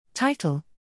Title: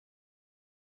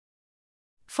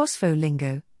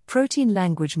 PhosphoLingo, Protein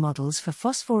Language Models for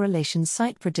Phosphorylation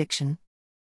Site Prediction.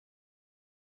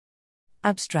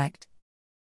 Abstract: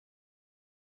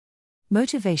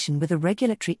 Motivation with a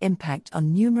regulatory impact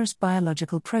on numerous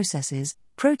biological processes,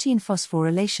 protein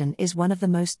phosphorylation is one of the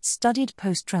most studied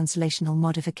post-translational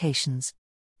modifications.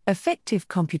 Effective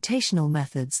computational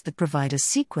methods that provide a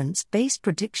sequence-based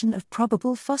prediction of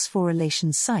probable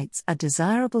phosphorylation sites are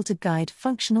desirable to guide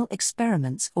functional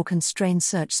experiments or constrain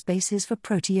search spaces for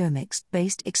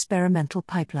proteomics-based experimental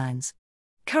pipelines.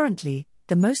 Currently,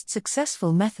 the most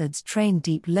successful methods train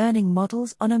deep learning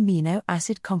models on amino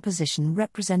acid composition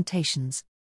representations.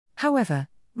 However,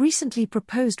 recently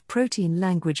proposed protein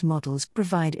language models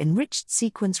provide enriched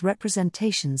sequence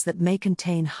representations that may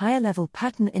contain higher-level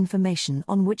pattern information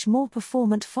on which more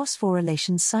performant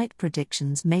phosphorylation site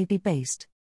predictions may be based.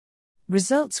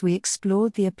 Results: we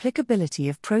explored the applicability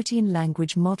of protein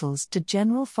language models to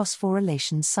general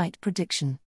phosphorylation site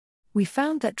prediction. We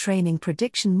found that training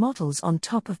prediction models on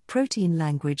top of protein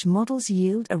language models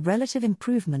yield a relative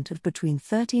improvement of between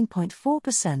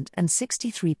 13.4% and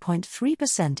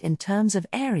 63.3% in terms of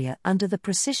area under the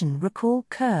precision recall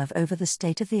curve over the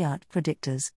state-of-the-art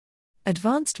predictors.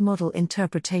 Advanced model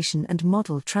interpretation and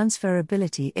model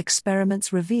transferability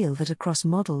experiments reveal that across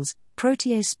models,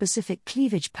 protease-specific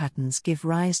cleavage patterns give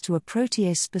rise to a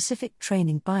protease-specific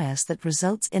training bias that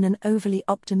results in an overly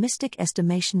optimistic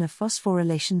estimation of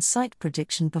phosphorylation site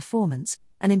prediction performance,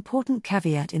 an important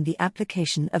caveat in the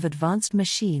application of advanced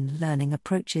machine learning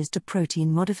approaches to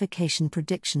protein modification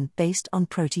prediction based on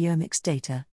proteomics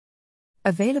data.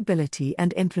 Availability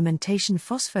and implementation: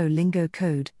 PhosphoLingo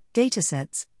code,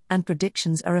 datasets, and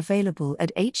predictions are available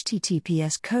at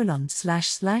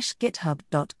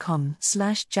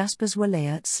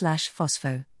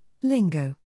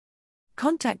https://github.com/jasperswaleyert/phospholingo.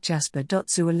 Contact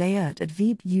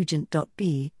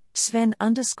jasper.zualeyert@vbugent.p,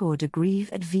 Sven_de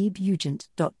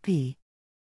Grieve@vbugent.p.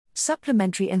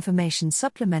 Supplementary information: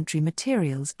 supplementary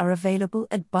materials are available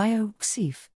at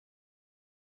bio.xif.